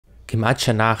כמעט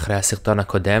שנה אחרי הסרטון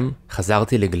הקודם,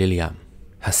 חזרתי לגליל ים.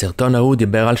 הסרטון ההוא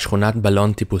דיבר על שכונת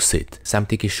בלון טיפוסית,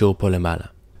 שמתי קישור פה למעלה.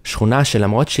 שכונה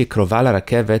שלמרות שהיא קרובה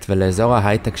לרכבת ולאזור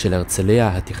ההייטק של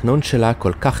הרצליה, התכנון שלה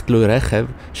כל כך תלוי רכב,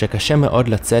 שקשה מאוד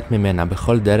לצאת ממנה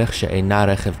בכל דרך שאינה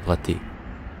רכב פרטי.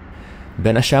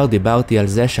 בין השאר דיברתי על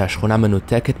זה שהשכונה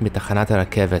מנותקת מתחנת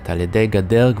הרכבת על ידי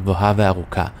גדר גבוהה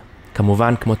וארוכה.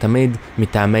 כמובן, כמו תמיד,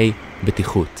 מטעמי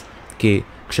בטיחות. כי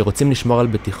כשרוצים לשמור על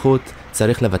בטיחות,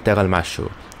 צריך לוותר על משהו.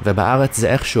 ובארץ זה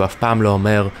איכשהו אף פעם לא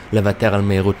אומר לוותר על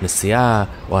מהירות נסיעה,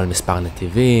 או על מספר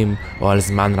נתיבים, או על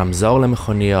זמן רמזור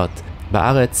למכוניות.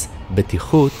 בארץ,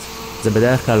 בטיחות זה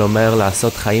בדרך כלל אומר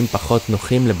לעשות חיים פחות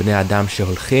נוחים לבני אדם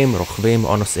שהולכים, רוכבים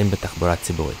או נוסעים בתחבורה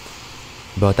ציבורית.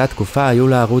 באותה תקופה היו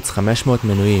לערוץ 500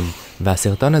 מנויים,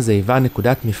 והסרטון הזה היווה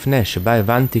נקודת מפנה שבה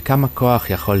הבנתי כמה כוח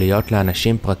יכול להיות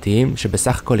לאנשים פרטיים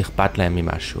שבסך הכל אכפת להם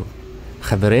ממשהו.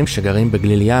 חברים שגרים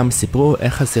בגליל ים סיפרו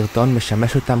איך הסרטון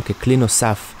משמש אותם ככלי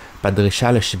נוסף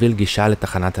בדרישה לשביל גישה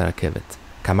לתחנת הרכבת.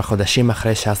 כמה חודשים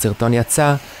אחרי שהסרטון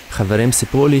יצא, חברים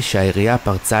סיפרו לי שהעירייה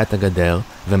פרצה את הגדר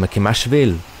ומקימה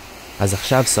שביל. אז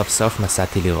עכשיו סוף סוף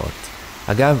נסעתי לראות.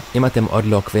 אגב, אם אתם עוד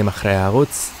לא עוקבים אחרי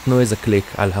הערוץ, תנו איזה קליק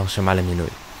על הרשמה למינוי.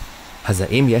 אז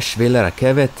האם יש שביל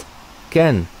לרכבת?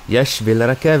 כן, יש שביל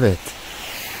לרכבת.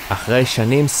 אחרי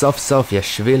שנים סוף סוף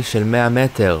יש שביל של 100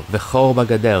 מטר וחור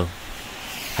בגדר.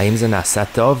 האם זה נעשה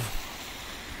טוב?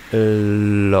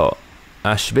 לא.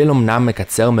 השביל אמנם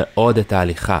מקצר מאוד את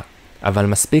ההליכה, אבל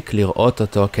מספיק לראות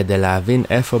אותו כדי להבין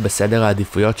איפה בסדר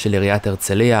העדיפויות של עיריית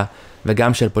הרצליה,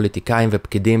 וגם של פוליטיקאים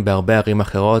ופקידים בהרבה ערים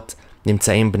אחרות,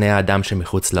 נמצאים בני האדם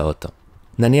שמחוץ לאוטו.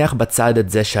 נניח בצד את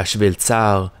זה שהשביל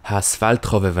צר, האספלט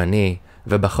חובבני,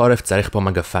 ובחורף צריך פה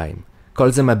מגפיים.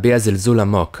 כל זה מביע זלזול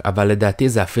עמוק, אבל לדעתי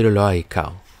זה אפילו לא העיקר.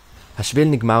 השביל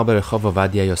נגמר ברחוב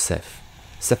עובדיה יוסף.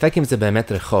 ספק אם זה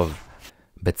באמת רחוב.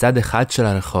 בצד אחד של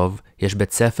הרחוב יש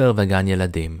בית ספר וגן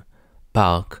ילדים,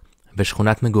 פארק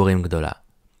ושכונת מגורים גדולה.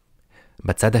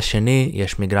 בצד השני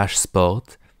יש מגרש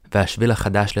ספורט והשביל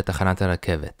החדש לתחנת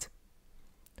הרכבת.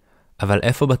 אבל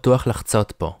איפה בטוח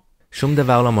לחצות פה? שום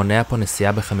דבר לא מונע פה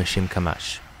נסיעה ב50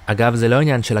 קמ"ש. אגב, זה לא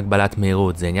עניין של הגבלת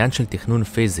מהירות, זה עניין של תכנון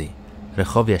פיזי.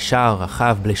 רחוב ישר,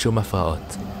 רחב, בלי שום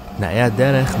הפרעות. תנאי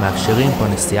הדרך מאפשרים פה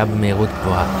נסיעה במהירות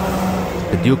גבוהה.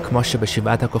 בדיוק כמו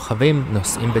שבשבעת הכוכבים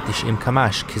נוסעים ב90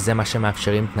 קמ"ש, כי זה מה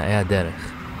שמאפשרים תנאי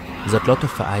הדרך. זאת לא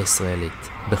תופעה ישראלית.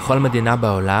 בכל מדינה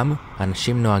בעולם,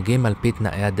 אנשים נוהגים על פי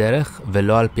תנאי הדרך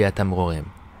ולא על פי התמרורים.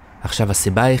 עכשיו,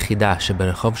 הסיבה היחידה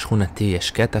שברחוב שכונתי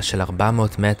יש קטע של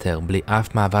 400 מטר בלי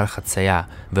אף מעבר חצייה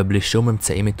ובלי שום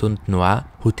אמצעי מיתון תנועה,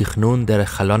 הוא תכנון דרך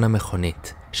חלון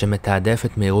המכונית, שמתעדף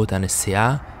את מהירות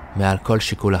הנסיעה מעל כל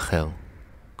שיקול אחר,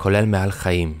 כולל מעל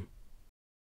חיים.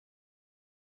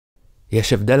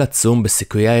 יש הבדל עצום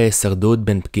בסיכויי ההישרדות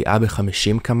בין פגיעה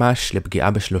ב50 קמ"ש לפגיעה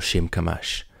ב30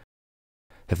 קמ"ש.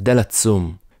 הבדל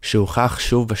עצום שהוכח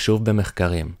שוב ושוב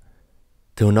במחקרים.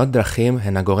 תאונות דרכים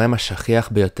הן הגורם השכיח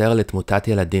ביותר לתמותת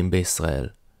ילדים בישראל.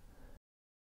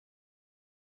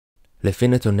 לפי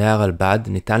נתוני הרלב"ד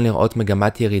ניתן לראות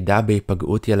מגמת ירידה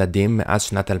בהיפגעות ילדים מאז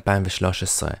שנת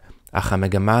 2013, אך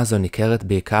המגמה הזו ניכרת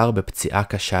בעיקר בפציעה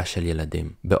קשה של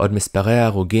ילדים, בעוד מספרי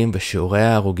ההרוגים ושיעורי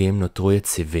ההרוגים נותרו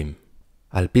יציבים.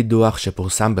 על פי דוח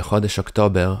שפורסם בחודש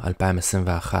אוקטובר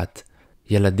 2021,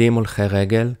 ילדים הולכי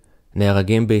רגל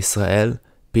נהרגים בישראל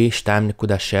פי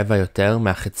 2.7 יותר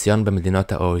מהחציון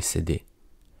במדינות ה-OECD.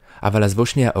 אבל עזבו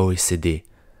שנייה OECD.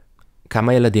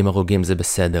 כמה ילדים הרוגים זה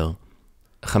בסדר?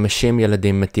 50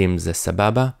 ילדים מתים זה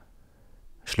סבבה?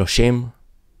 30?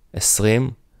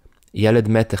 20? ילד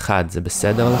מת אחד זה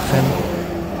בסדר לכם?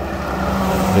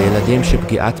 וילדים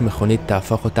שפגיעת מכונית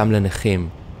תהפוך אותם לנכים,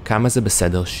 כמה זה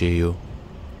בסדר שיהיו?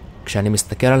 כשאני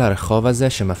מסתכל על הרחוב הזה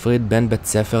שמפריד בין בית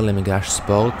ספר למגרש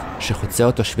ספורט, שחוצה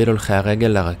אותו שביל הולכי הרגל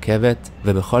לרכבת,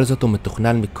 ובכל זאת הוא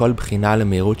מתוכנן מכל בחינה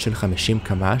למהירות של 50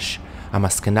 קמ"ש,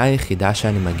 המסקנה היחידה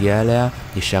שאני מגיע אליה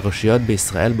היא שהרשויות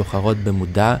בישראל בוחרות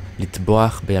במודע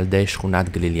לטבוח בילדי שכונת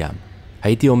גליל ים.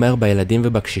 הייתי אומר בילדים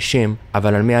ובקשישים,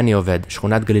 אבל על מי אני עובד?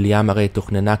 שכונת גליל ים הרי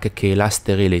תוכננה כקהילה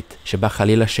סטרילית, שבה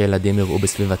חלילה שילדים יראו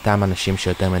בסביבתם אנשים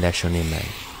שיותר מדי שונים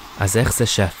מהם. אז איך זה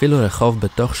שאפילו רחוב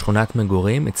בתוך שכונת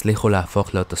מגורים הצליחו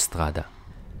להפוך לאוטוסטרדה?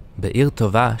 בעיר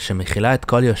טובה שמכילה את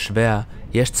כל יושביה,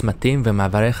 יש צמתים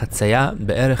ומעברי חצייה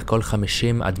בערך כל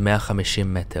 50 עד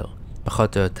 150 מטר,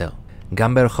 פחות או יותר.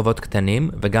 גם ברחובות קטנים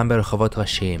וגם ברחובות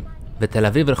ראשיים. ותל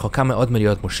אביב רחוקה מאוד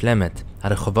מלהיות מושלמת,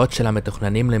 הרחובות שלה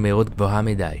מתוכננים למהירות גבוהה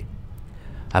מדי.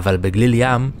 אבל בגליל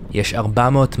ים יש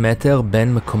 400 מטר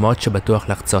בין מקומות שבטוח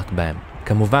לחצות בהם.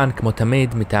 כמובן, כמו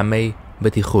תמיד, מטעמי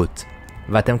בטיחות.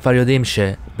 ואתם כבר יודעים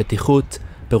שבטיחות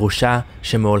פירושה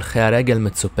שמהולכי הרגל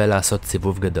מצופה לעשות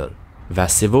סיבוב גדול.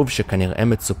 והסיבוב שכנראה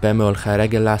מצופה מהולכי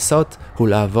הרגל לעשות הוא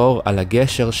לעבור על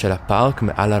הגשר של הפארק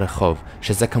מעל הרחוב,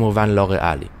 שזה כמובן לא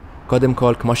ריאלי. קודם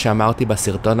כל, כמו שאמרתי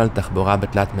בסרטון על תחבורה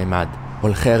בתלת מימד,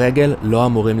 הולכי רגל לא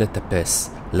אמורים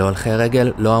לטפס, להולכי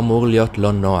רגל לא אמור להיות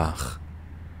לא נוח.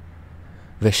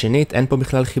 ושנית, אין פה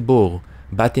בכלל חיבור,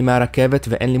 באתי מהרכבת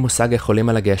ואין לי מושג איך עולים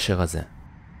על הגשר הזה.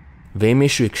 ואם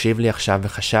מישהו הקשיב לי עכשיו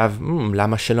וחשב,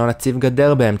 למה שלא נציב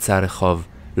גדר באמצע הרחוב?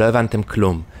 לא הבנתם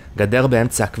כלום. גדר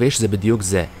באמצע הכביש זה בדיוק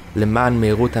זה. למען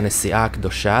מהירות הנסיעה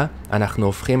הקדושה, אנחנו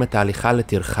הופכים את ההליכה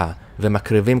לטרחה,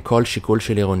 ומקריבים כל שיקול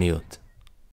של עירוניות.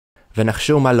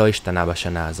 ונחשו מה לא השתנה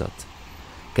בשנה הזאת.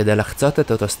 כדי לחצות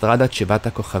את אוטוסטרדת 7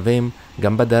 הכוכבים,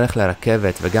 גם בדרך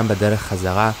לרכבת וגם בדרך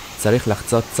חזרה, צריך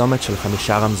לחצות צומת של 5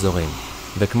 רמזורים.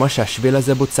 וכמו שהשביל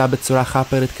הזה בוצע בצורה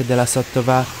חאפרית כדי לעשות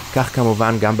טובה, כך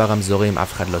כמובן גם ברמזורים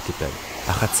אף אחד לא טיפל.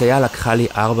 החצייה לקחה לי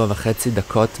 4.5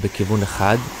 דקות בכיוון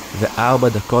אחד, ו4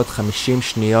 דקות 50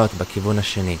 שניות בכיוון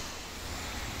השני.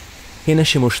 הנה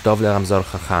שימוש טוב לרמזור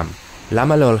חכם.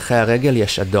 למה להולכי הרגל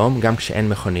יש אדום גם כשאין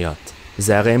מכוניות?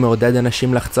 זה הרי מעודד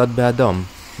אנשים לחצות באדום,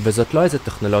 וזאת לא איזו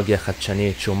טכנולוגיה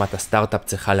חדשנית שאומת הסטארט-אפ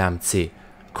צריכה להמציא.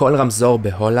 כל רמזור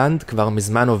בהולנד כבר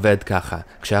מזמן עובד ככה.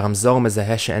 כשהרמזור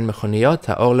מזהה שאין מכוניות,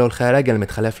 האור להולכי הרגל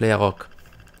מתחלף לירוק.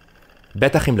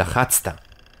 בטח אם לחצת.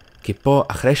 כי פה,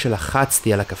 אחרי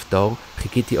שלחצתי על הכפתור,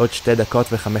 חיכיתי עוד 2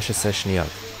 דקות ו15 שניות.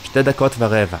 2 דקות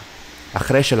ורבע.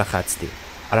 אחרי שלחצתי.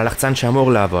 על הלחצן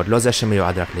שאמור לעבוד, לא זה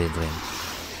שמיועד רק לעיוורים.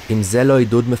 אם זה לא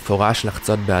עידוד מפורש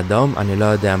לחצות באדום, אני לא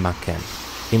יודע מה כן.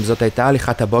 אם זאת הייתה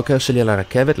הליכת הבוקר שלי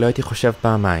לרכבת, לא הייתי חושב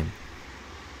פעמיים.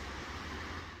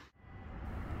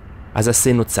 אז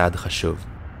עשינו צעד חשוב.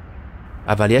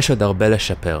 אבל יש עוד הרבה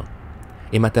לשפר.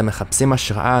 אם אתם מחפשים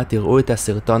השראה, תראו את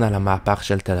הסרטון על המהפך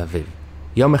של תל אביב.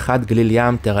 יום אחד גליל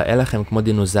ים תראה לכם כמו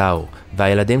דינוזאור,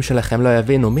 והילדים שלכם לא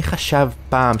יבינו מי חשב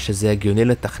פעם שזה הגיוני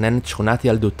לתכנן את שכונת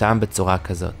ילדותם בצורה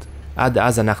כזאת. עד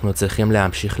אז אנחנו צריכים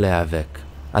להמשיך להיאבק.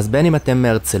 אז בין אם אתם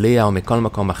מהרצליה או מכל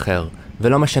מקום אחר,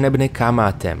 ולא משנה בני כמה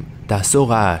אתם, תעשו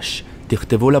רעש,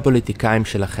 תכתבו לפוליטיקאים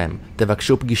שלכם,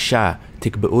 תבקשו פגישה,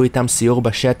 תקבעו איתם סיור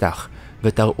בשטח,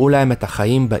 ותראו להם את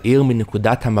החיים בעיר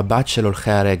מנקודת המבט של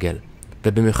הולכי הרגל,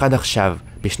 ובמיוחד עכשיו,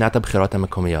 בשנת הבחירות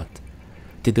המקומיות.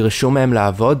 תדרשו מהם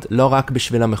לעבוד לא רק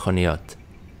בשביל המכוניות.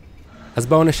 אז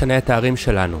בואו נשנה את הערים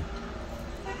שלנו.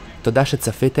 תודה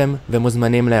שצפיתם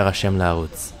ומוזמנים להירשם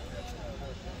לערוץ.